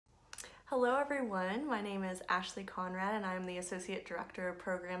Hello everyone, my name is Ashley Conrad and I'm the Associate Director of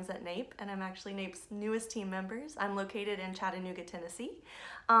Programs at NAPE, and I'm actually NAPE's newest team members. I'm located in Chattanooga, Tennessee,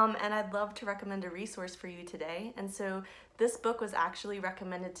 and I'd love to recommend a resource for you today. And so this book was actually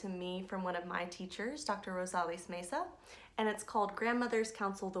recommended to me from one of my teachers, Dr. Rosales Mesa, and it's called Grandmothers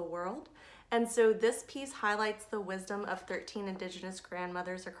Counsel the World. And so this piece highlights the wisdom of 13 Indigenous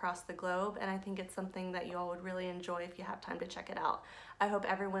grandmothers across the globe, and I think it's something that you all would really enjoy if you have time to check it out. I hope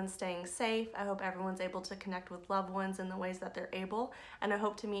everyone's staying safe. I hope everyone's able to connect with loved ones in the ways that they're able, and I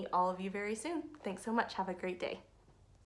hope to meet all of you very soon. Thanks so much. Have a great day.